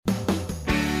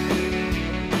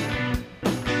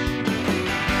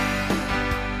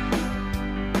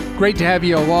Great to have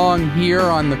you along here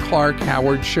on the Clark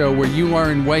Howard Show, where you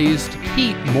learn ways to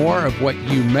keep more of what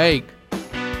you make.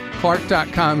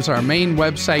 Clark.com is our main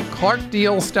website,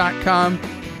 clarkdeals.com,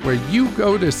 where you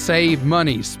go to save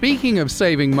money. Speaking of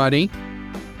saving money,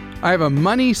 I have a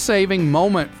money-saving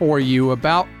moment for you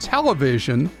about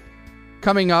television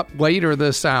coming up later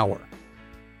this hour.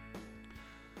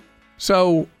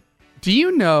 So, do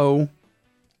you know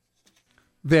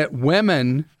that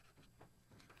women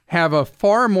have a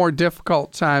far more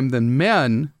difficult time than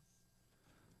men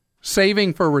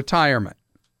saving for retirement?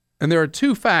 And there are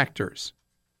two factors.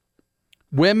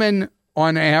 Women,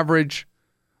 on average,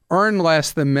 earn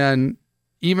less than men,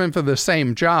 even for the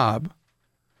same job.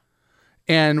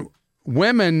 And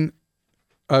women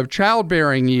of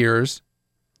childbearing years,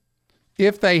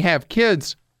 if they have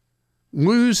kids,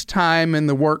 lose time in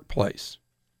the workplace.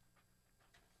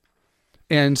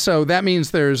 And so that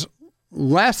means there's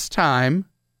less time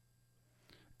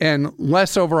and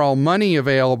less overall money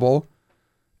available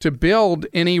to build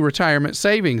any retirement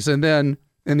savings. And then,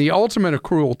 in the ultimate of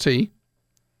cruelty,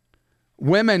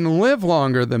 women live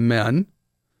longer than men,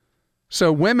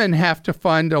 so women have to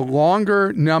fund a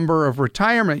longer number of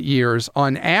retirement years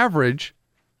on average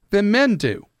than men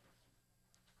do.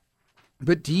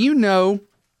 But do you know,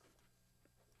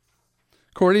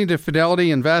 according to Fidelity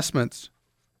Investments,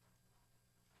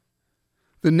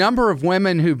 the number of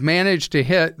women who've managed to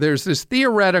hit, there's this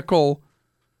theoretical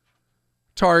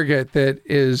target that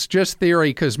is just theory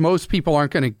because most people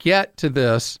aren't going to get to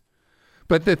this,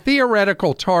 but the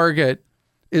theoretical target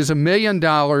is $1 million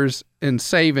in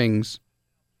savings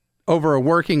over a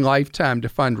working lifetime to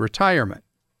fund retirement.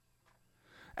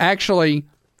 Actually,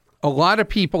 a lot of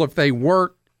people, if they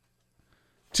work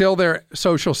till they're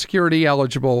Social Security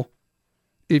eligible,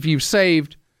 if you've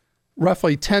saved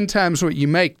roughly 10 times what you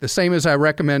make, the same as I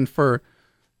recommend for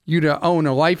you to own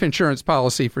a life insurance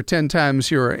policy for 10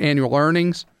 times your annual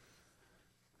earnings,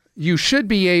 you should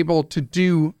be able to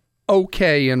do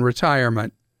okay in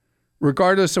retirement,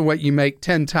 regardless of what you make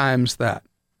 10 times that.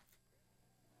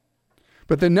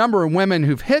 But the number of women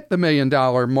who've hit the $1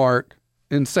 million mark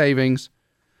in savings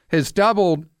has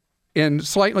doubled in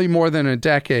slightly more than a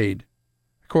decade,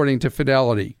 according to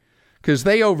Fidelity, because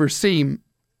they oversee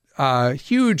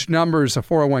huge numbers of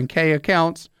 401k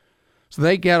accounts, so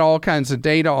they get all kinds of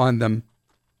data on them.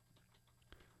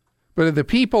 But of the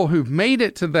people who've made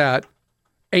it to that,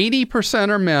 80%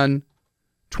 are men,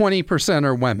 20%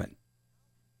 are women.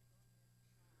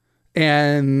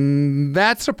 And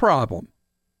that's a problem.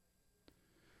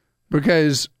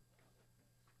 Because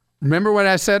remember what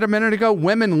I said a minute ago?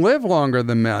 Women live longer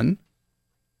than men.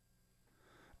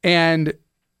 And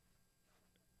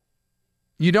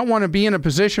you don't want to be in a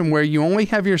position where you only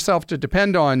have yourself to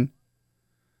depend on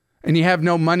and you have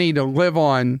no money to live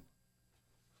on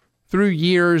through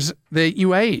years that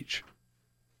you age.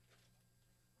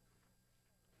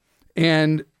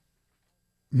 And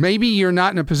maybe you're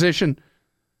not in a position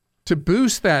to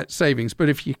boost that savings, but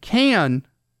if you can,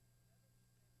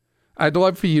 I'd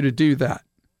love for you to do that.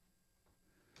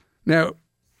 Now,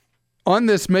 on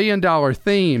this $1 million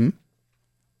theme,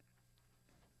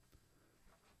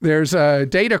 there's a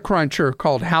data cruncher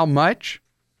called How Much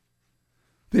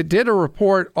that did a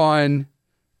report on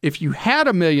if you had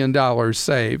 $1 million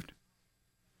saved,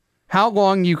 how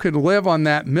long you could live on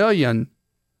that million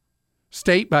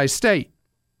state by state.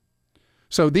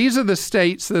 So these are the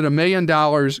states that $1 million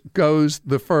goes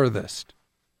the furthest: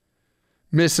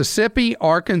 Mississippi,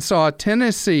 Arkansas,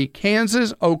 Tennessee,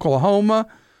 Kansas, Oklahoma,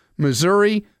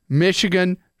 Missouri,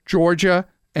 Michigan, Georgia,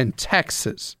 and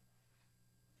Texas.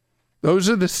 Those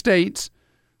are the states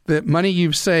that money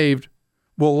you've saved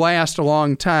will last a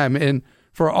long time. And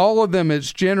for all of them,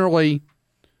 it's generally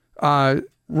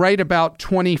right about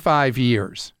 25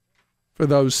 years for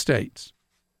those states.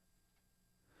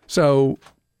 So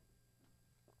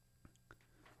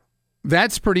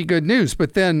that's pretty good news.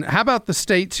 But then how about the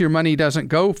states your money doesn't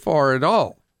go far at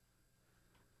all?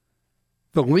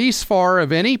 The least far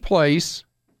of any place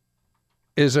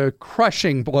is a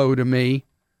crushing blow to me.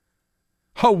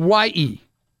 Hawaii.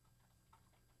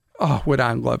 Oh, would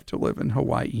I love to live in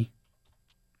Hawaii.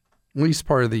 Least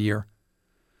part of the year.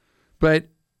 But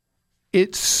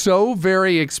it's so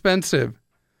very expensive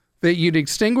that you'd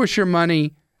extinguish your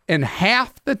money in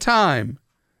half the time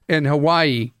in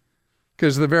Hawaii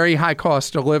because of the very high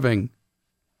cost of living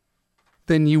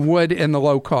than you would in the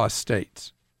low-cost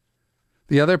states.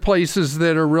 The other places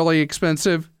that are really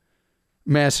expensive,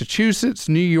 Massachusetts,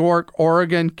 New York,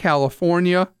 Oregon,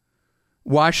 California,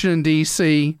 Washington,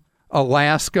 D.C.,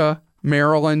 Alaska,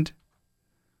 Maryland.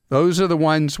 Those are the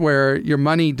ones where your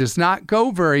money does not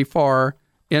go very far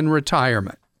in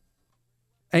retirement.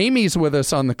 Amy's with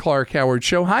us on the Clark Howard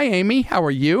Show. Hi, Amy. How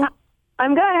are you?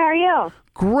 I'm good. How are you?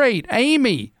 Great.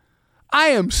 Amy, I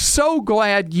am so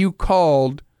glad you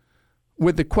called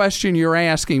with the question you're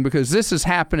asking, because this is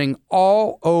happening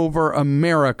all over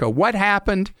America. What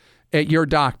happened at your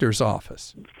doctor's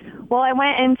office? Well, I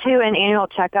went into an annual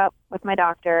checkup with my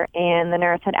doctor, and the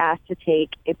nurse had asked to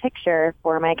take a picture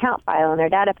for my account file in their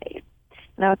database.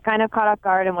 And I was kind of caught off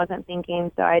guard and wasn't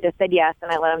thinking, so I just said yes,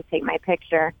 and I let him take my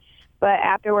picture. But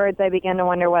afterwards, I began to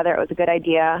wonder whether it was a good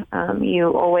idea.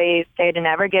 You always say to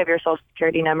never give your Social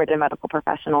Security number to medical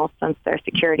professionals since their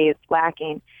security is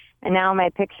lacking. And now my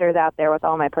picture's out there with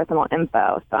all my personal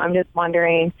info. So I'm just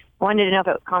wondering, I wanted to know if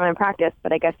it was common practice,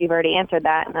 but I guess you've already answered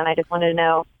that. And then I just wanted to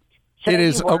know, should it I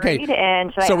is be worried? Okay.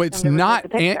 And should I so ask it's them to not,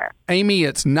 remove the picture? Amy,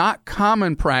 it's not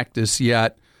common practice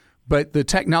yet, but the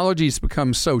technology's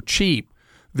become so cheap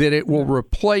that it will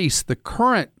replace the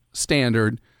current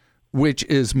standard, which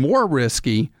is more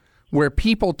risky, where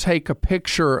people take a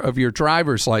picture of your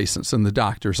driver's license in the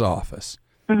doctor's office.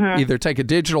 Mm-hmm. Either take a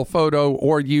digital photo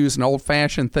or use an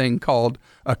old-fashioned thing called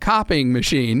a copying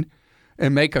machine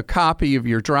and make a copy of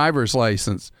your driver's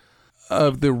license.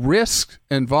 Of the risks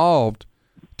involved,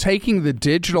 taking the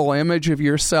digital image of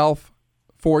yourself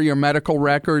for your medical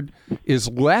record is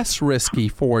less risky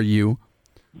for you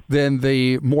than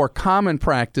the more common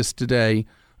practice today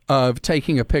of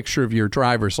taking a picture of your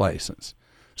driver's license.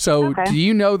 So do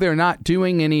you know they're not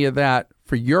doing any of that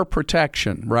for your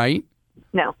protection, right?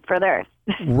 No, for theirs.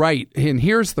 Right. And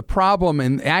here's the problem.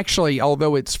 And actually,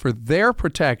 although it's for their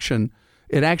protection,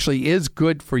 it actually is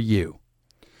good for you.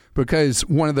 Because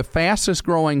one of the fastest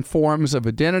growing forms of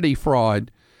identity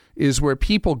fraud is where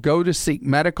people go to seek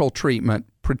medical treatment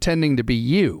pretending to be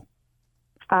you.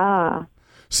 Ah.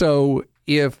 So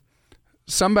if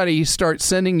somebody starts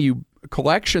sending you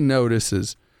collection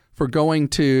notices for going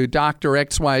to Dr.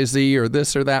 XYZ or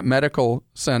this or that medical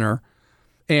center,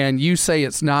 and you say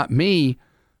it's not me,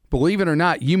 believe it or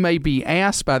not, you may be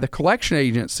asked by the collection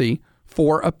agency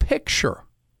for a picture,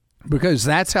 because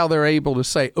that's how they're able to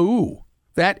say, ooh,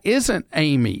 that isn't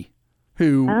Amy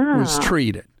who was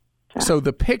treated. So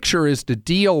the picture is to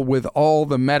deal with all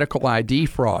the medical ID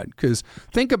fraud, because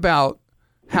think about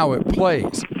how it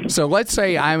plays. So let's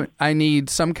say I need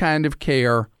some kind of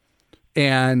care,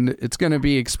 and it's going to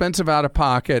be expensive out of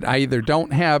pocket. I either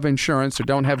don't have insurance or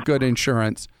don't have good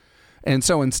insurance. And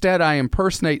so instead I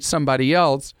impersonate somebody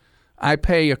else. I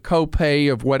pay a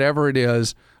copay of whatever it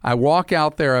is. I walk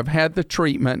out there. I've had the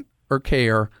treatment or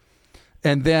care.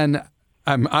 And then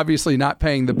I'm obviously not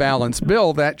paying the balance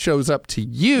bill. That shows up to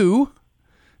you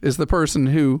as the person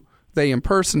who they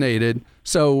impersonated.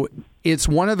 So it's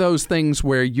one of those things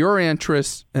where your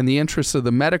interests and the interests of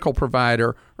the medical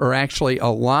provider are actually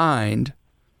aligned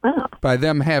by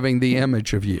them having the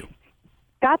image of you.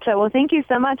 Gotcha. Well, thank you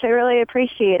so much. I really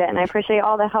appreciate it, and I appreciate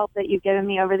all the help that you've given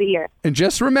me over the years. And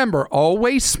just remember,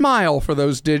 always smile for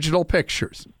those digital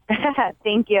pictures.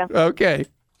 Thank you. Okay.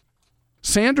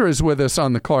 Sandra is with us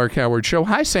on the Clark Howard Show.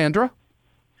 Hi, Sandra.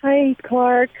 Hi,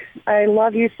 Clark. I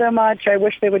love you so much. I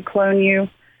wish they would clone you.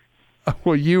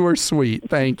 Well, you are sweet.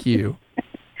 Thank you.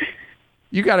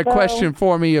 You got a question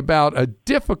for me about a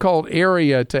difficult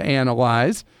area to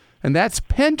analyze, and that's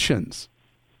pensions.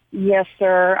 Yes,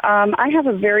 sir. I have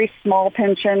a very small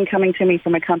pension coming to me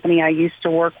from a company I used to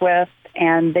work with,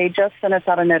 and they just sent us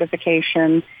out a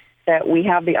notification that we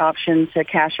have the option to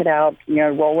cash it out,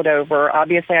 roll it over.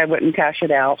 Obviously, I wouldn't cash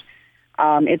it out.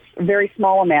 It's a very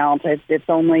small amount. It's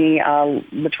only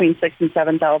between $6,000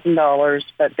 and $7,000,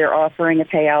 but they're offering a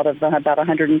payout of about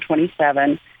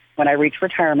 $127,000 when I reach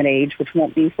retirement age, which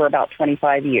won't be for about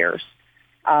 25 years.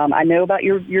 I know about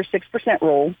your 6%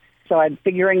 rule. So I'm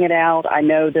figuring it out. I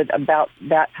know that about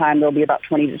that time there'll be about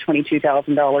 $20,000 to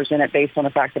 $22,000 in it, based on the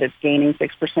fact that it's gaining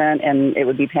 6% and it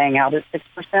would be paying out at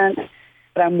 6%.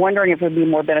 But I'm wondering if it would be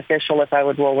more beneficial if I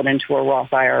would roll it into a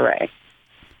Roth IRA.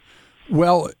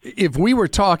 Well, if we were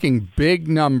talking big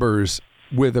numbers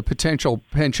with a potential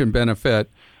pension benefit,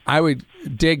 I would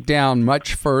dig down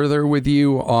much further with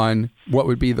you on what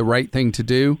would be the right thing to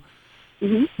do.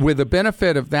 Mm-hmm. With a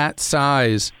benefit of that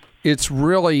size, it's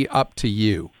really up to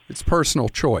you. It's personal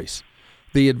choice.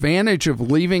 The advantage of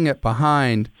leaving it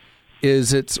behind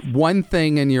is it's one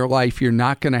thing in your life you're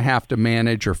not going to have to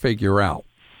manage or figure out.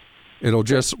 It'll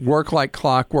just work like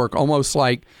clockwork, almost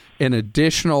like an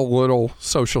additional little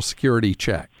Social Security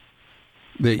check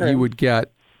that you would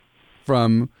get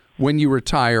from when you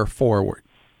retire forward.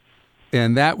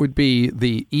 And that would be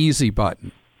the easy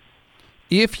button.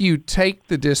 If you take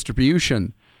the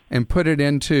distribution and put it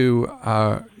into,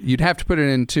 you'd have to put it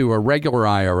into a regular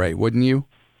IRA, wouldn't you?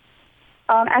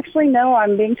 Actually, no.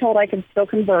 I'm being told I can still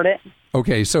convert it.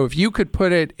 Okay, so if you could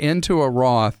put it into a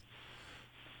Roth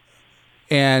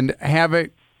and have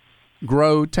it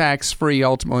grow tax-free,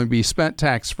 ultimately be spent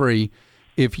tax-free,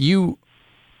 if you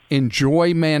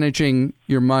enjoy managing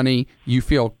your money, you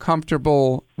feel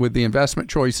comfortable with the investment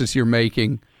choices you're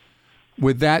making,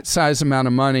 with that size amount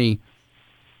of money,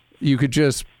 you could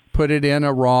just put it in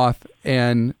a Roth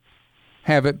and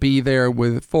have it be there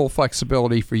with full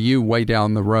flexibility for you way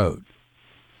down the road.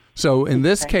 So in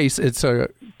this case, it's a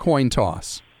coin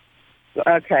toss.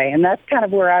 Okay, and that's kind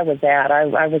of where I was at. I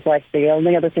was like, the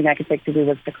only other thing I could think to do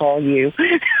was to call you.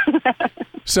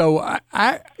 So,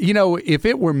 if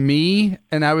it were me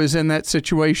and I was in that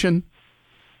situation,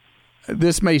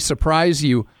 this may surprise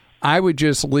you, I would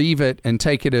just leave it and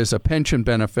take it as a pension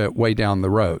benefit way down the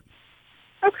road.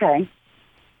 Okay.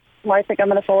 Well, I think I'm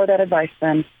going to follow that advice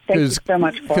then. Thank you so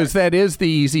much for it. Because that is the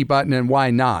easy button, and why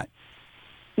not?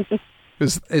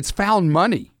 Because it's found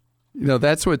money.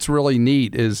 That's what's really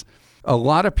neat is a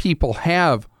lot of people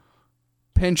have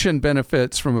pension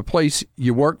benefits from a place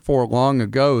you worked for long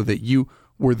ago that you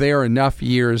were there enough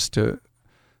years to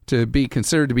be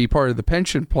considered to be part of the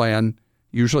pension plan,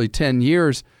 usually 10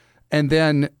 years, and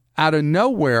then out of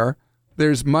nowhere,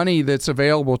 there's money that's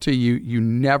available to you you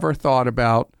never thought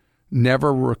about,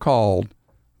 never recalled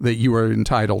that you were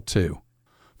entitled to.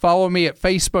 Follow me at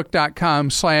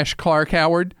facebook.com/Clark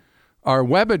Howard. Our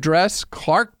web address,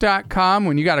 clark.com.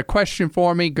 When you got a question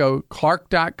for me, go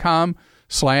clark.com/ask.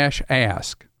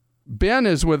 Ben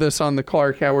is with us on the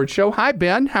Clark Howard Show. Hi,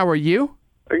 Ben. How are you?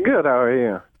 Good. How are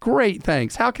you? Great,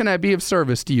 thanks. How can I be of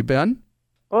service to you, Ben?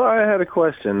 Well, I had a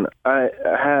question. I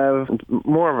have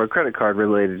more of a credit card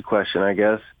related question, I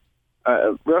guess.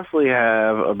 I roughly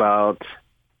have about,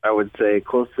 I would say,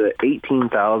 close to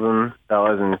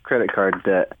 $18,000 in credit card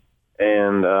debt.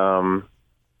 And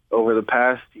over the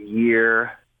past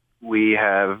year, we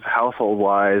have,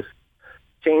 household-wise,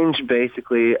 changed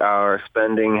basically our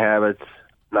spending habits,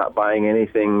 not buying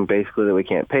anything basically that we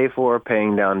can't pay for,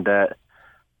 paying down debt.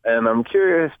 And I'm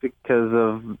curious because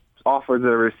of offers that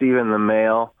I receive in the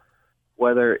mail,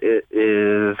 whether it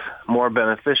is more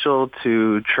beneficial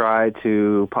to try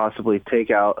to possibly take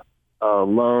out a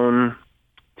loan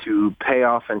to pay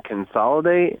off and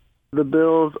consolidate the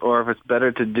bills, or if it's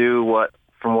better to do what,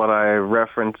 from what I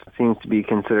referenced, seems to be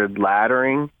considered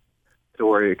laddering, to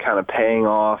where you're kind of paying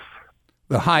off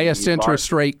the highest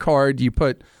interest rate card. You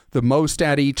put the most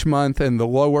at each month, and the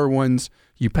lower ones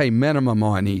you pay minimum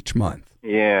on each month.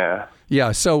 Yeah.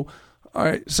 Yeah. So, all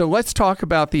right. So let's talk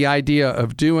about the idea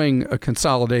of doing a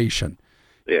consolidation.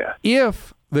 Yeah.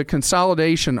 If the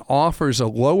consolidation offers a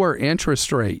lower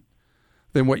interest rate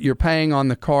than what you're paying on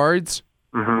the cards,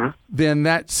 then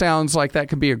that sounds like that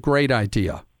could be a great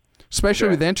idea, especially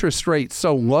with interest rates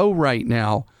so low right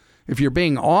now. If you're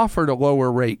being offered a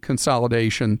lower rate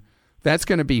consolidation, that's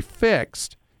going to be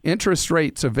fixed. Interest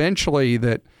rates eventually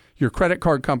that your credit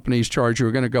card companies charge you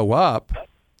are going to go up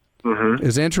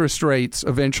as interest rates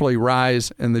eventually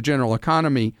rise in the general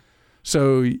economy.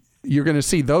 So you're going to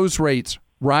see those rates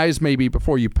rise maybe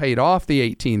before you paid off the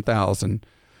 $18,000.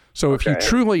 So if you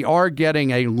truly are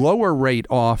getting a lower rate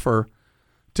offer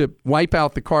to wipe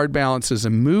out the card balances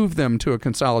and move them to a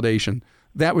consolidation,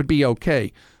 that would be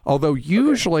okay. Although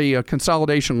usually a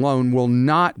consolidation loan will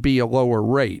not be a lower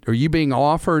rate. Are you being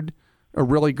offered a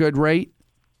really good rate?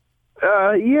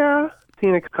 Yeah. I've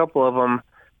seen a couple of them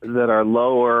that are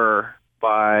lower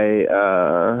by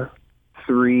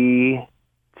 3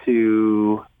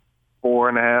 to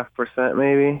 4.5%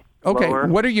 maybe. Okay. Lower.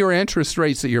 What are your interest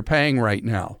rates that you're paying right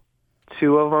now?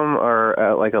 2 of them are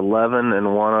at like 11,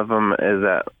 and one of them is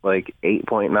at like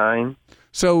 8.9.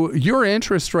 So your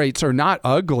interest rates are not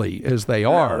ugly as they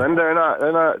are. No, they're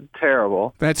not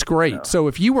terrible. That's great. No. So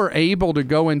if you were able to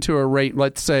go into a rate,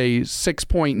 let's say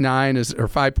 6.9 or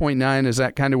 5.9, is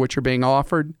that kind of what you're being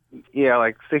offered? Yeah,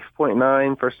 like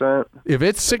 6.9%. If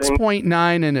it's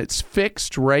 6.9 and it's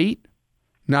fixed rate,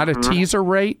 not a teaser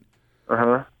rate,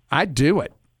 I'd do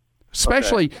it.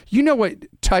 Especially, you know what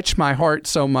touched my heart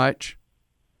so much?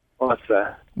 What's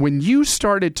that? When you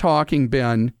started talking,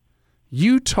 Ben,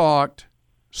 you talked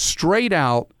straight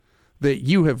out that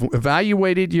you have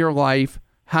evaluated your life,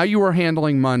 how you are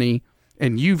handling money,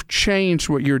 and you've changed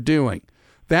what you're doing.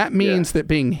 That means that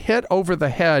being hit over the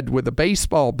head with a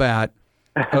baseball bat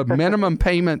of minimum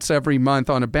payments every month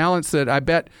on a balance that I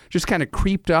bet just kind of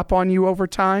creeped up on you over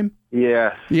time.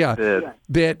 Yes. Yeah.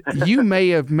 That you may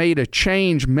have made a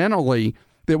change mentally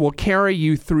that will carry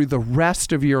you through the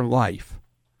rest of your life.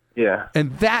 Yeah.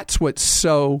 And that's what's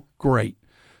so great.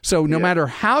 So no matter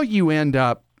how you end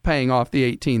up paying off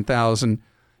the $18,000,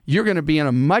 you're going to be in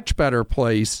a much better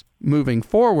place moving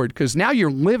forward, because now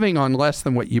you're living on less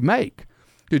than what you make,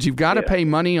 because you've got to pay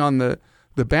money on the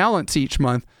balance each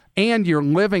month, and you're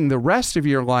living the rest of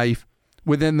your life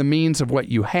within the means of what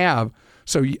you have.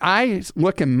 So I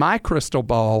look in my crystal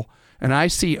ball and I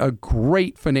see a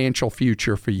great financial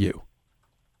future for you.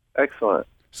 Excellent.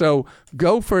 So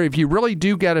go for it. If you really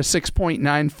do get a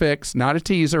 6.9 fix, not a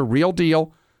teaser, real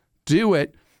deal, do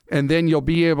it, and then you'll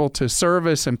be able to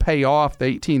service and pay off the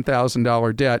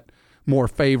 $18,000 debt more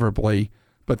favorably.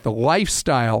 But the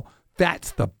lifestyle,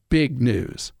 that's the big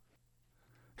news.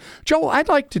 Joel, I'd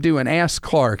like to do an Ask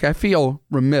Clark. I feel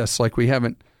remiss like we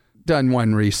haven't done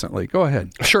one recently. Go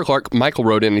ahead. Sure, Clark. Michael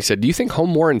wrote in and he said, do you think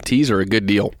home warranties are a good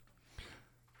deal?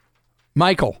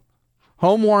 Michael,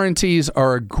 home warranties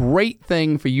are a great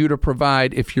thing for you to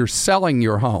provide if you're selling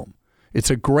your home. It's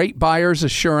a great buyer's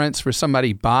assurance for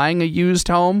somebody buying a used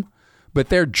home, but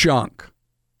they're junk.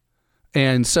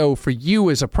 And so for you,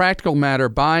 as a practical matter,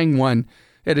 buying one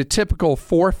at a typical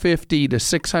 $450 to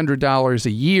 $600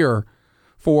 a year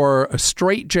for a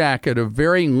straitjacket of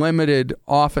very limited,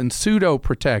 often pseudo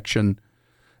protection,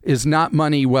 is not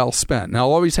money well spent. Now,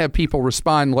 I'll always have people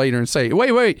respond later and say,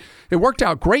 wait, it worked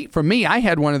out great for me. I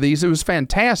had one of these. It was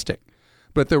fantastic.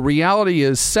 But the reality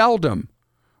is seldom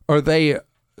are they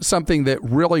something that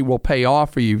really will pay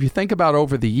off for you. If you think about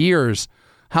over the years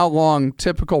how long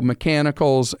typical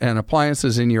mechanicals and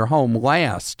appliances in your home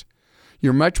last,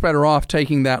 you're much better off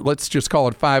taking that, let's just call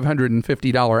it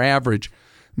 $550 average,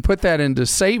 and put that into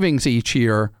savings each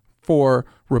year for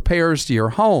repairs to your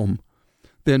home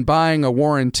than buying a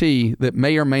warranty that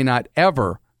may or may not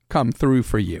ever come through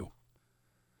for you.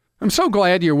 I'm so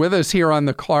glad you're with us here on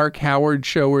the Clark Howard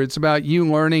Show, where it's about you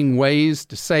learning ways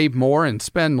to save more and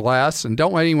spend less, and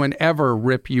don't let anyone ever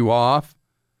rip you off.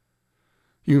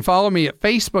 You can follow me at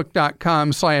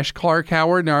facebook.com/Clark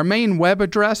Howard, and our main web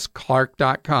address,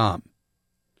 clark.com.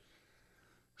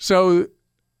 So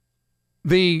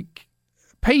the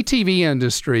pay TV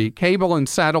industry, cable and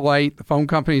satellite, the phone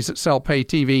companies that sell pay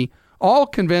TV, all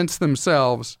convinced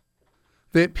themselves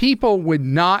that people would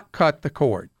not cut the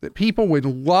cord, that people would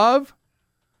love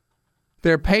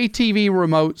their pay TV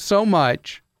remote so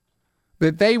much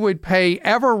that they would pay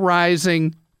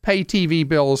ever-rising pay TV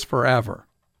bills forever.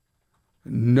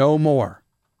 No more.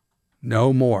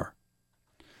 No more.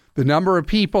 The number of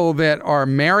people that are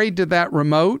married to that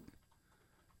remote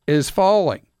is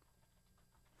falling.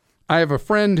 I have a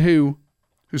friend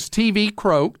whose TV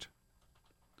croaked,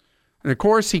 and of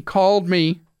course he called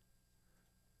me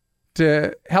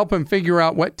to help him figure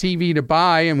out what TV to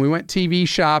buy, and we went TV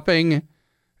shopping,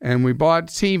 and we bought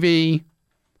TV. And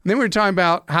then we were talking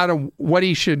about what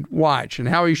he should watch and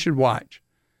how he should watch.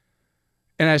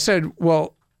 And I said,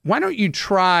 well, why don't you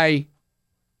try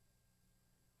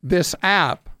this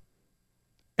app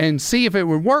and see if it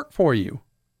would work for you?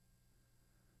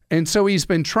 And so he's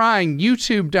been trying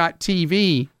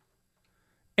YouTube.tv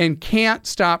and can't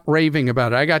stop raving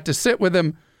about it. I got to sit with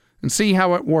him and see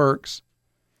how it works.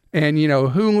 And,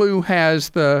 Hulu has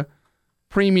the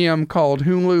premium called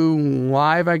Hulu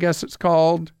Live, I guess it's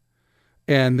called.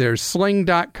 And there's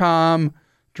Sling.com,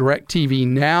 DirecTV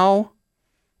Now.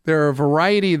 There are a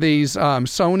variety of these.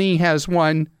 Sony has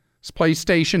one. It's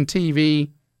PlayStation TV.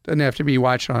 Doesn't have to be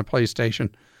watched on a PlayStation.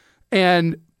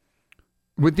 And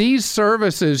with these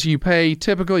services, you pay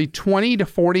typically $20 to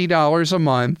 $40 a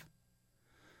month.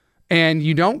 And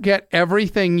you don't get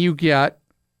everything you get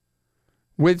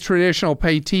with traditional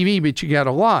pay TV, but you get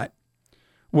a lot.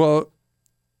 Well,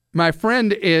 my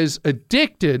friend is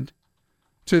addicted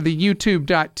to the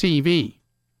YouTube.tv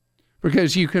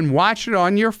because you can watch it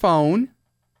on your phone,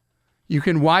 you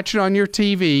can watch it on your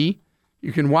TV,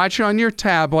 you can watch it on your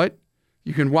tablet,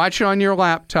 you can watch it on your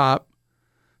laptop.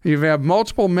 You have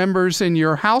multiple members in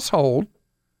your household.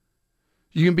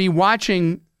 You can be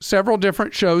watching several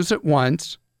different shows at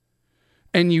once,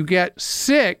 and you get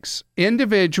 6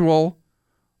 individual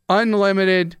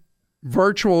unlimited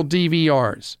virtual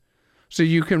DVRs. So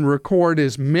you can record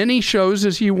as many shows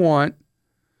as you want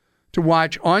to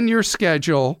watch on your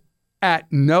schedule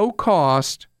at no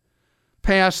cost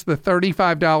past the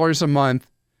 $35 a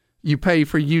month you pay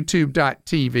for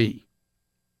YouTube.tv.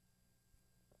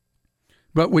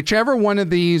 But whichever one of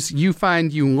these you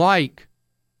find you like,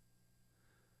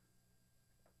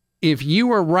 if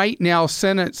you are right now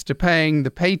sentenced to paying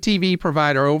the pay TV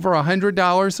provider over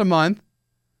 $100 a month,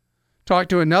 talk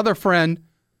to another friend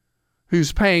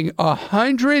who's paying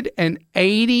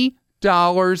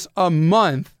 $180 a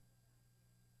month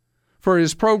for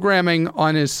his programming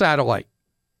on his satellite.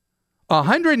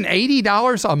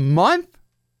 $180 a month?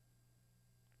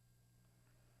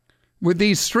 with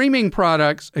these streaming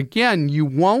products, again, you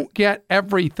won't get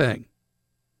everything.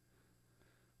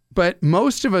 But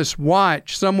most of us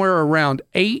watch somewhere around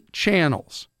 8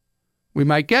 channels. We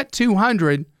might get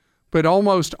 200, but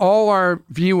almost all our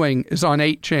viewing is on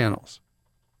 8 channels.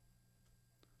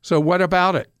 So what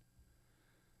about it?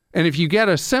 And if you get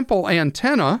a simple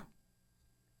antenna,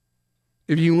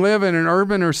 if you live in an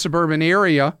urban or suburban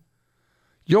area,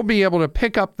 you'll be able to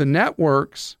pick up the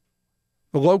networks,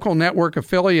 the local network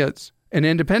affiliates and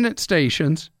independent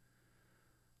stations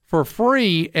for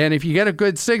free. And if you get a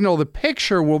good signal, the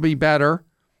picture will be better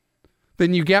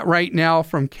than you get right now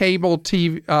from cable,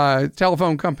 TV,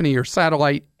 telephone company, or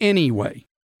satellite anyway.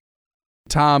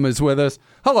 Tom is with us.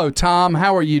 Hello, Tom.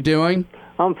 How are you doing?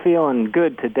 I'm feeling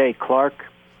good today, Clark.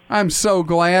 I'm so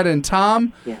glad. And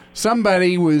Tom,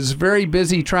 somebody was very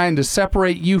busy trying to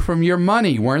separate you from your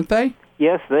money, weren't they?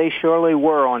 Yes, they surely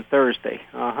were on Thursday.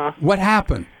 What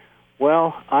happened?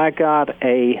 Well, I got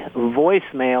a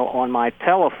voicemail on my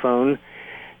telephone,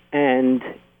 and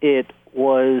it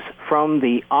was from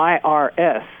the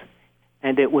IRS,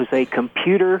 and it was a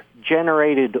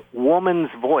computer-generated woman's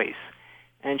voice.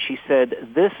 And she said,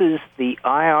 "This is the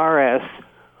IRS.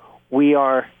 We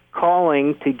are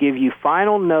calling to give you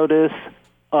final notice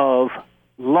of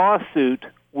lawsuit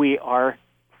we are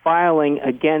filing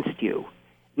against you."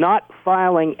 Not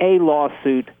filing a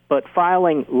lawsuit, but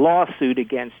filing lawsuit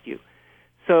against you.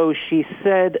 So she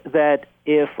said that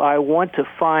if I want to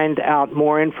find out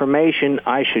more information,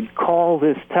 I should call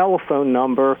this telephone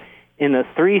number in a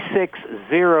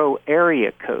 360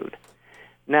 area code.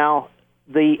 Now,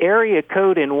 the area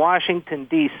code in Washington,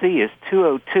 D.C. is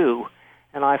 202,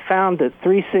 and I found that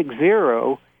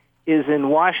 360 is in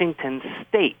Washington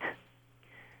State.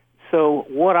 So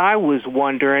what I was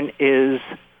wondering is,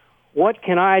 what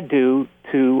can I do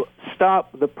to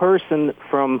stop the person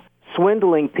from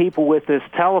swindling people with this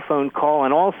telephone call,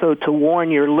 and also to warn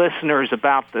your listeners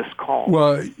about this call?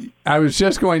 Well, I was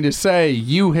just going to say,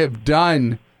 you have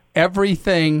done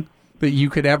everything that you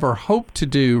could ever hope to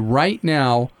do right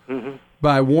now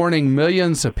by warning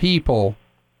millions of people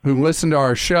who listen to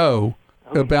our show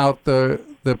about the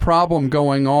problem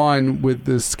going on with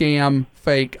the scam,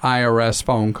 fake IRS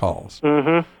phone calls.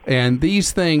 And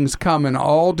these things come in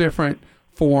all different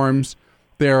forms.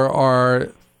 There are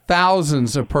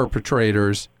thousands of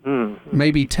perpetrators,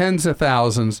 maybe tens of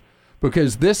thousands,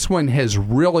 because this one has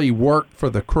really worked for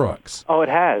the crooks. Oh, it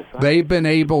has. They've been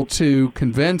able to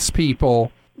convince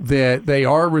people that they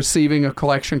are receiving a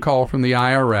collection call from the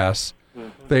IRS.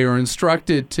 They are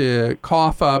instructed to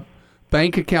cough up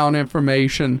bank account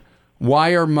information,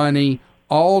 wire money,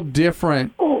 all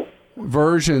different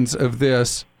versions of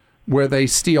this, where they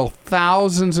steal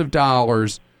thousands of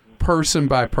dollars person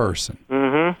by person.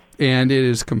 And it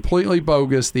is completely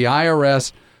bogus. The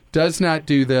IRS does not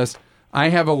do this. I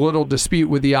have a little dispute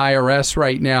with the IRS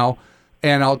right now,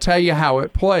 and I'll tell you how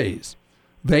it plays.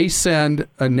 They send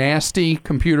a nasty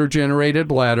computer-generated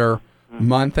letter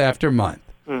month after month.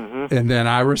 And then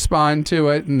I respond to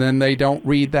it, and then they don't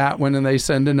read that one, and they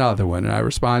send another one. And I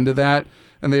respond to that,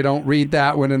 and they don't read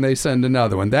that one, and they send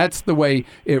another one. That's the way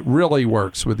it really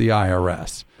works with the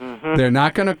IRS. They're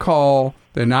not going to call.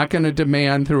 They're not going to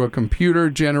demand through a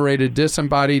computer-generated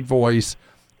disembodied voice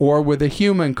or with a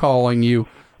human calling you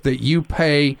that you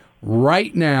pay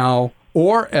right now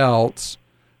or else.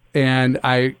 And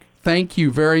I thank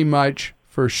you very much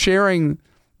for sharing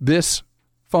this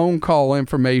phone call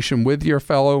information with your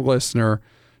fellow listener.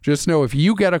 Just know if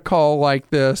you get a call like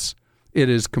this, it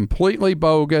is completely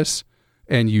bogus,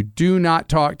 and you do not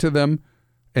talk to them,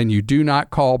 and you do not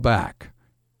call back.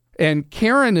 And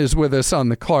Karen is with us on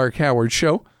the Clark Howard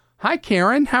Show. Hi,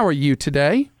 Karen. How are you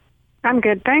today? I'm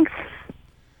good, thanks.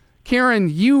 Karen,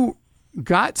 you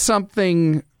got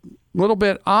something a little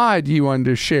bit odd you wanted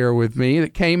to share with me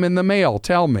that came in the mail.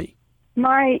 Tell me.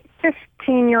 My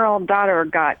 15-year-old daughter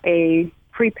got a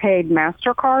prepaid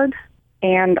MasterCard,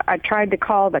 and I tried to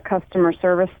call the customer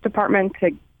service department to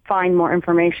find more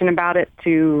information about it to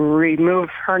remove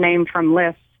her name from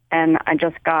lists, and I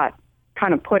just got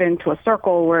kind of put into a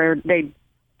circle where they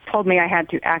told me I had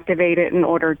to activate it in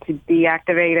order to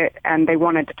deactivate it, and they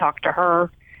wanted to talk to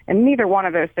her. And neither one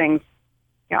of those things,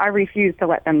 I refused to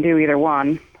let them do either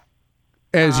one.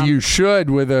 As you should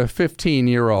with a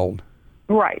 15-year-old.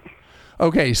 Right.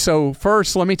 Okay, so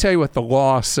first let me tell you what the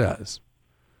law says.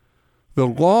 The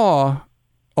law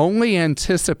only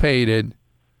anticipated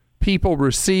people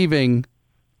receiving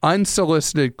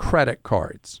unsolicited credit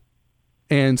cards.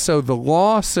 And so the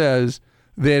law says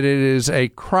that it is a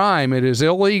crime, it is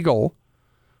illegal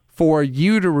for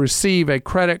you to receive a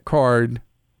credit card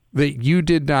that you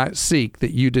did not seek,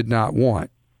 that you did not want.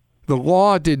 the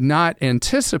law did not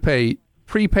anticipate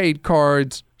prepaid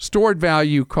cards, stored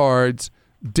value cards,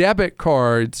 debit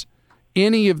cards,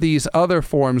 any of these other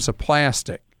forms of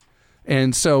plastic.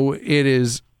 And so it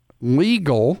is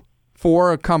legal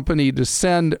for a company to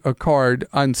send a card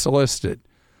unsolicited.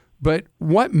 But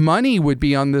what money would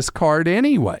be on this card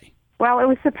anyway? Well, it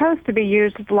was supposed to be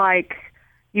used like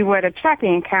you would a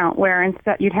checking account, where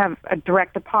instead you'd have a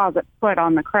direct deposit put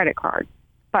on the credit card.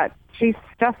 But she's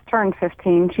just turned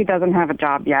 15. She doesn't have a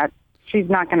job yet. She's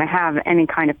not going to have any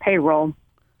kind of payroll.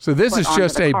 So this is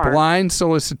just a blind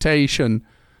solicitation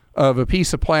of a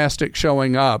piece of plastic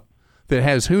showing up that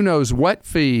has who knows what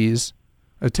fees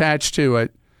attached to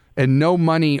it and no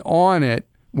money on it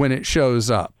when it shows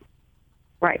up.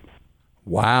 Right.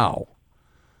 Wow.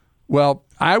 Well,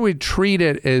 I would treat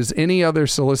it as any other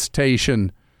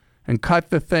solicitation and cut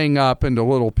the thing up into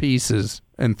little pieces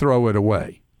and throw it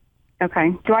away.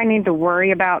 Okay. Do I need to worry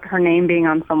about her name being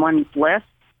on someone's list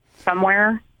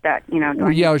somewhere that,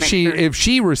 if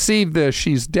she received this,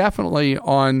 she's definitely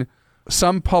on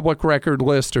some public record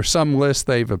list or some list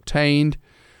they've obtained.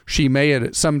 She may have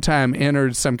at some time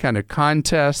entered some kind of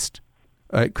contest.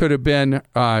 It could have been,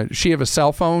 she have a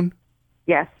cell phone?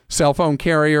 Yes. Cell phone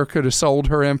carrier could have sold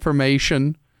her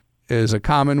information is a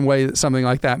common way that something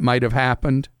like that might have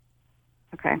happened.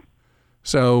 Okay.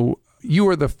 So you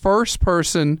are the first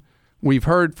person we've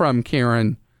heard from,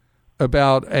 Karen,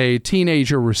 about a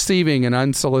teenager receiving an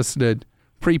unsolicited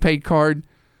prepaid card.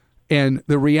 And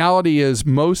the reality is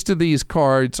most of these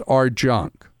cards are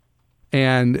junk.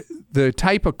 And the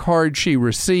type of card she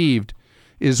received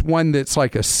is one that's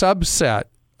like a subset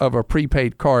of a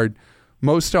prepaid card,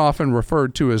 most often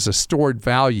referred to as a stored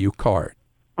value card,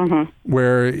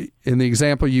 where in the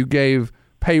example you gave,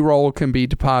 payroll can be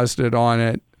deposited on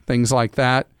it, things like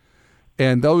that.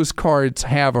 And those cards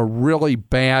have a really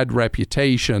bad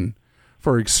reputation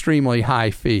for extremely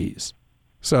high fees.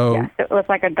 So yes, it was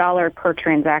like $1 per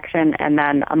transaction and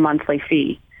then a monthly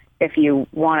fee if you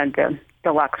wanted the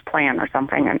deluxe plan or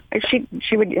something. And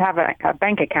she would have a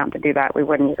bank account to do that. We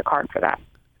wouldn't use a card for that.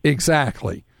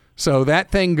 Exactly. So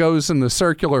that thing goes in the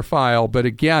circular file, but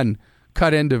again,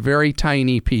 cut into very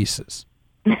tiny pieces.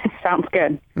 Sounds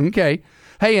good. Okay.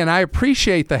 Hey, and I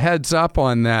appreciate the heads up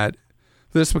on that.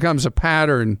 This becomes a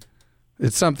pattern.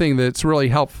 It's something that's really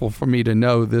helpful for me to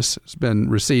know this has been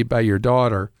received by your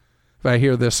daughter. If I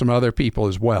hear this from other people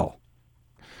as well.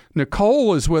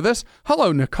 Nicole is with us.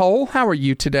 Hello, Nicole. How are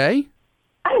you today?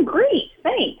 I'm great.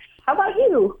 Thanks. How about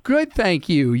you? Good, thank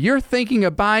you. You're thinking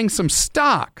of buying some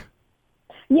stock.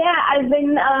 Yeah, I've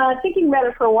been thinking about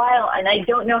it for a while, and I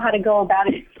don't know how to go about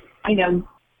it,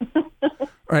 All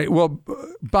right. Well,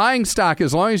 buying stock,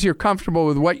 as long as you're comfortable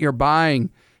with what you're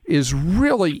buying, is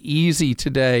really easy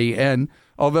today. And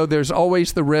although there's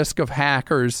always the risk of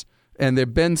hackers, and there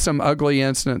have been some ugly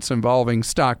incidents involving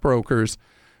stockbrokers,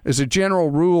 as a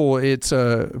general rule, it's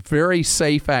a very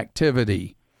safe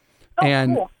activity.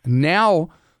 And cool. Now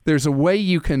there's a way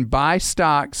you can buy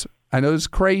stocks, I know it's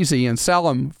crazy, and sell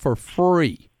them for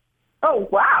free. Oh,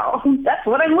 wow. That's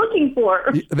what I'm looking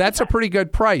for. That's a pretty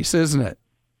good price, isn't it?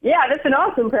 Yeah, that's an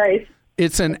awesome price.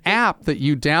 It's an app that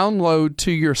you download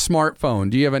to your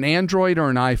smartphone. Do you have an Android or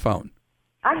an iPhone?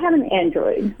 I have an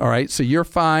Android. All right, so you're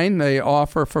fine. They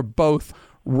offer for both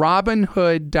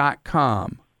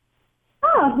Robinhood.com.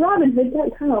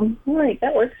 Robinhood.com. All right,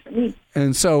 that works for me.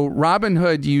 And so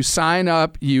Robinhood, you sign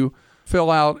up, you fill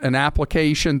out an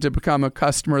application to become a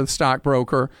customer of the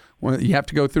stockbroker. You have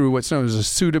to go through what's known as a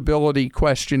suitability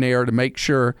questionnaire to make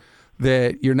sure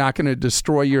that you're not going to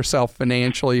destroy yourself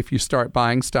financially if you start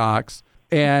buying stocks.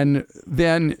 And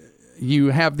then you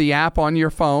have the app on your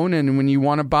phone, and when you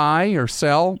want to buy or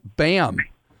sell, bam,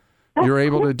 you're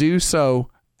able to do so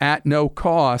at no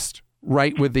cost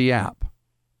right with the app.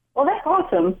 Well, that's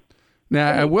awesome.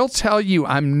 Now, I will tell you,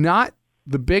 I'm not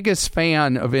the biggest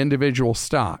fan of individual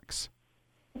stocks.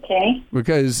 Okay.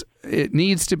 Because it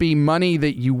needs to be money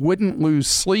that you wouldn't lose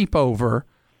sleep over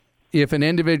if an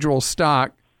individual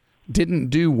stock didn't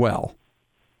do well.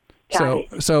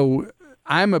 So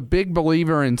I'm a big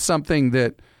believer in something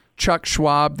that Chuck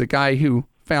Schwab, the guy who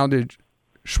founded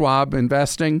Schwab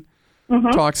Investing,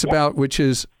 talks about, which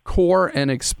is core and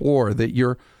explore, that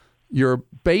your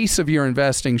base of your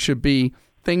investing should be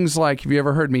things like, have you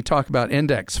ever heard me talk about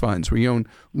index funds, where you own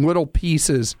little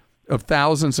pieces of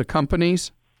thousands of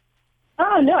companies?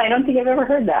 Oh, no, I don't think I've ever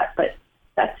heard that, but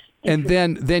that's and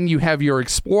then you have your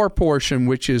explore portion,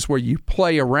 which is where you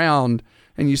play around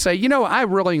and you say, I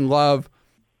really love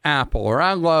Apple, or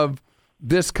I love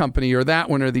this company or that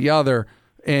one or the other,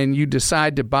 and you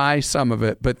decide to buy some of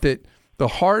it, but that the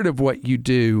heart of what you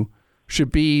do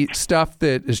should be stuff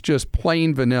that is just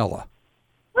plain vanilla.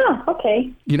 Oh,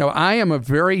 okay. You know, I am a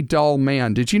very dull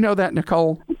man. Did you know that,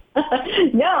 Nicole?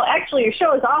 No, actually, your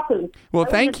show is awesome. Well,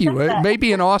 thank you. It may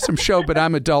be an awesome show, but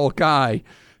I'm a dull guy.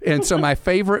 And so my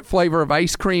favorite flavor of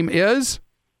ice cream is?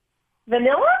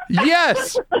 Vanilla?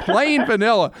 Yes, plain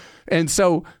vanilla. And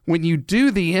so when you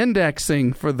do the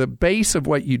indexing for the base of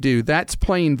what you do, that's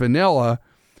plain vanilla.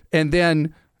 And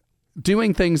then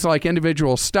doing things like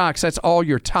individual stocks, that's all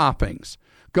your toppings.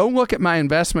 Go look at my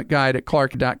investment guide at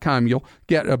clark.com. You'll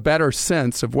get a better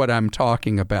sense of what I'm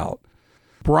talking about.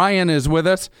 Brian is with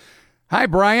us. Hi,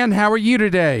 Brian. How are you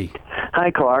today?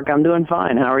 Hi, Clark. I'm doing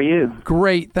fine. How are you?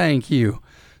 Great, thank you.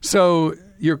 So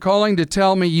you're calling to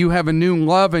tell me you have a new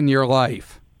love in your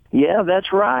life. Yeah,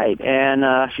 that's right. And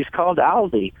she's called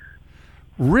Aldi.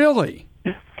 Really?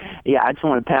 Yeah, I just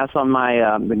want to pass on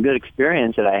my the good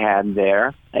experience that I had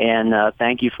there, and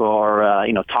thank you for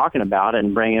talking about it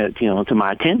and bringing it to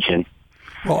my attention.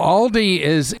 Well, Aldi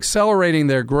is accelerating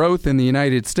their growth in the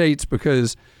United States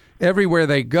because everywhere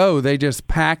they go, they just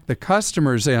pack the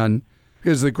customers in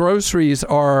because the groceries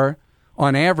are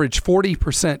on average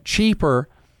 40% cheaper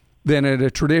than at a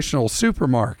traditional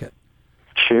supermarket.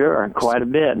 Sure, quite a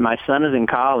bit. My son is in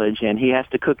college, and he has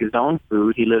to cook his own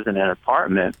food. He lives in an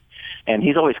apartment. And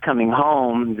he's always coming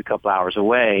home, he's a couple hours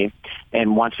away,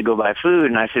 and wants to go buy food.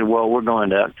 And I said, well, we're going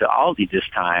to Aldi this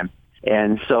time.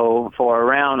 And so for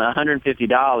around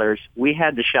 $150, we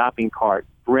had the shopping cart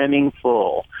brimming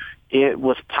full. It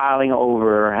was piling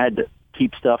over. I had to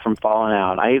keep stuff from falling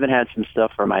out. I even had some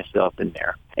stuff for myself in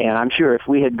there. And I'm sure if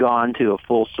we had gone to a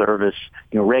full-service,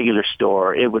 regular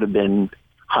store, it would have been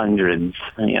hundreds,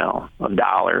 of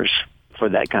dollars for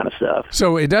that kind of stuff.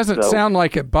 So it doesn't sound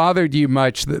like it bothered you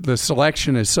much that the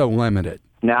selection is so limited.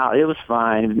 No, it was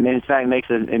fine. In fact,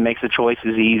 it makes the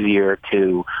choices easier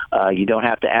too. You don't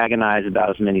have to agonize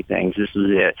about as many things. This is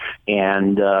it.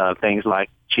 And things like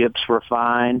chips were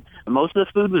fine. Most of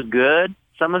the food was good.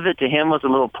 Some of it to him was a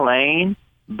little plain,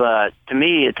 but to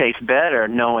me it tastes better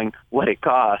knowing what it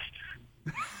costs.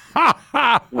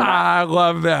 I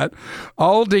love that.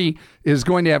 Aldi is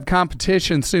going to have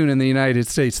competition soon in the United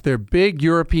States. Their big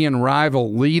European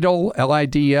rival, Lidl,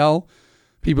 L-I-D-L,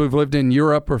 people who've lived in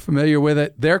Europe are familiar with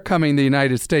it. They're coming to the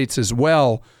United States as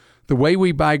well. The way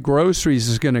we buy groceries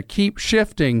is going to keep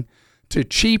shifting to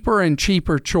cheaper and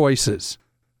cheaper choices.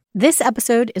 This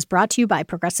episode is brought to you by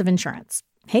Progressive Insurance.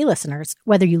 Hey, listeners,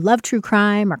 whether you love true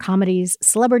crime or comedies,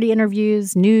 celebrity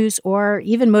interviews, news, or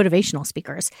even motivational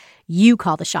speakers, you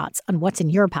call the shots on what's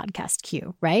in your podcast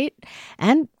queue, right?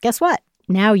 And guess what?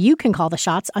 Now you can call the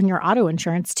shots on your auto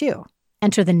insurance, too.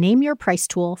 Enter the Name Your Price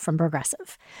tool from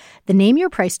Progressive. The Name Your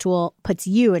Price tool puts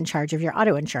you in charge of your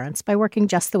auto insurance by working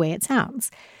just the way it sounds.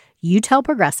 You tell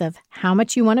Progressive how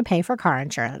much you want to pay for car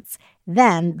insurance.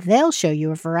 Then they'll show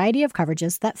you a variety of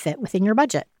coverages that fit within your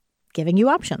budget, giving you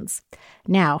options.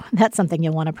 Now, that's something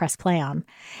you'll want to press play on.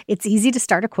 It's easy to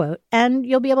start a quote, and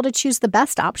you'll be able to choose the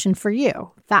best option for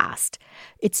you fast.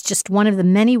 It's just one of the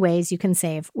many ways you can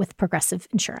save with Progressive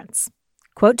Insurance.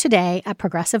 Quote today at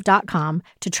Progressive.com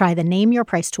to try the Name Your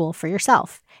Price tool for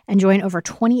yourself and join over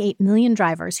 28 million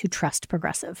drivers who trust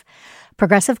Progressive.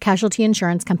 Progressive Casualty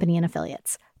Insurance Company and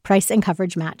Affiliates. Price and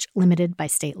coverage match limited by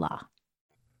state law.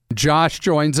 Josh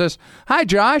joins us. Hi,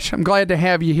 Josh. I'm glad to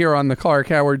have you here on the Clark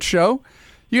Howard Show.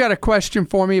 You got a question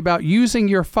for me about using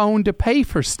your phone to pay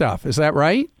for stuff. Is that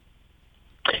right?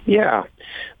 Yeah.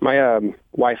 My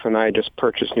wife and I just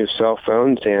purchased new cell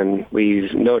phones, and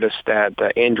we've noticed that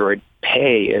Android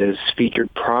Pay is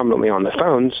featured prominently on the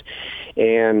phones.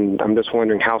 And I'm just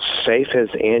wondering, how safe is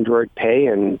Android Pay,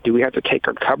 and do we have to take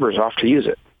our covers off to use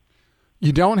it?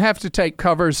 You don't have to take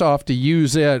covers off to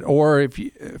use it, or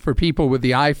for people with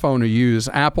the iPhone who use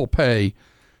Apple Pay,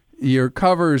 your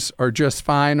covers are just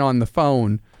fine on the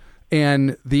phone.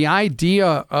 And the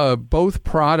idea of both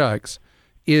products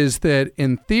is that,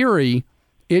 in theory,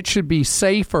 it should be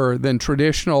safer than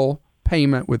traditional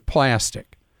payment with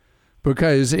plastic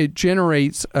because it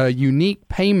generates a unique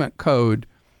payment code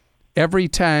every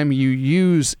time you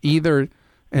use either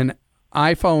an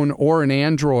iPhone or an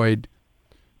Android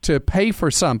to pay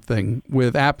for something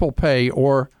with Apple Pay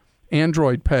or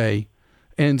Android Pay.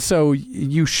 And so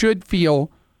you should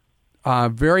feel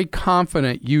very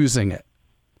confident using it.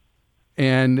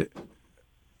 And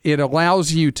it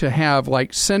allows you to have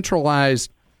like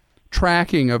centralized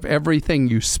tracking of everything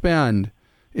you spend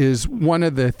is one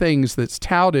of the things that's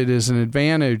touted as an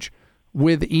advantage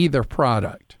with either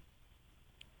product.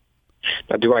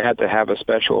 Now, do I have to have a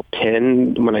special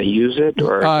PIN when I use it,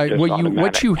 or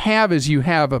what you have is you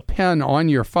have a PIN on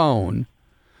your phone,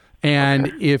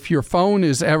 and if your phone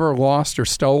is ever lost or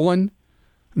stolen,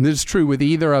 and this is true with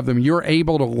either of them, you're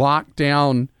able to lock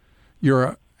down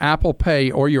your Apple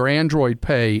Pay or your Android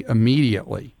Pay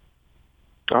immediately.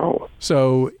 Oh.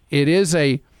 So it is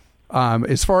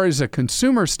as far as a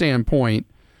consumer standpoint,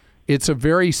 it's a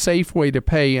very safe way to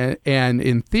pay. And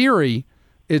in theory,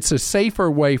 it's a safer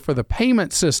way for the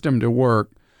payment system to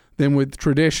work than with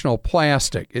traditional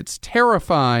plastic. It's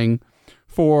terrifying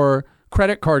for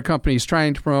credit card companies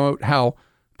trying to promote how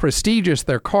prestigious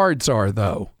their cards are,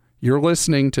 though. You're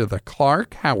listening to The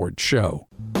Clark Howard Show.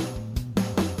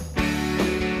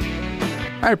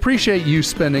 I appreciate you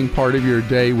spending part of your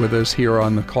day with us here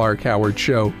on The Clark Howard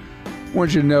Show. I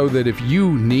want you to know that if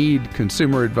you need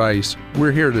consumer advice,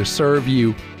 we're here to serve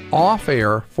you off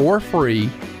air for free,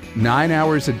 9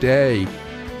 hours a day.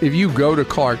 If you go to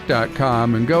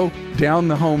clark.com and go down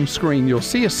the home screen, you'll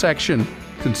see a section,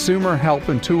 Consumer Help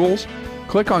and Tools.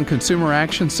 Click on Consumer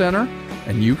Action Center,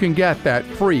 and you can get that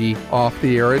free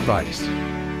off-the-air advice.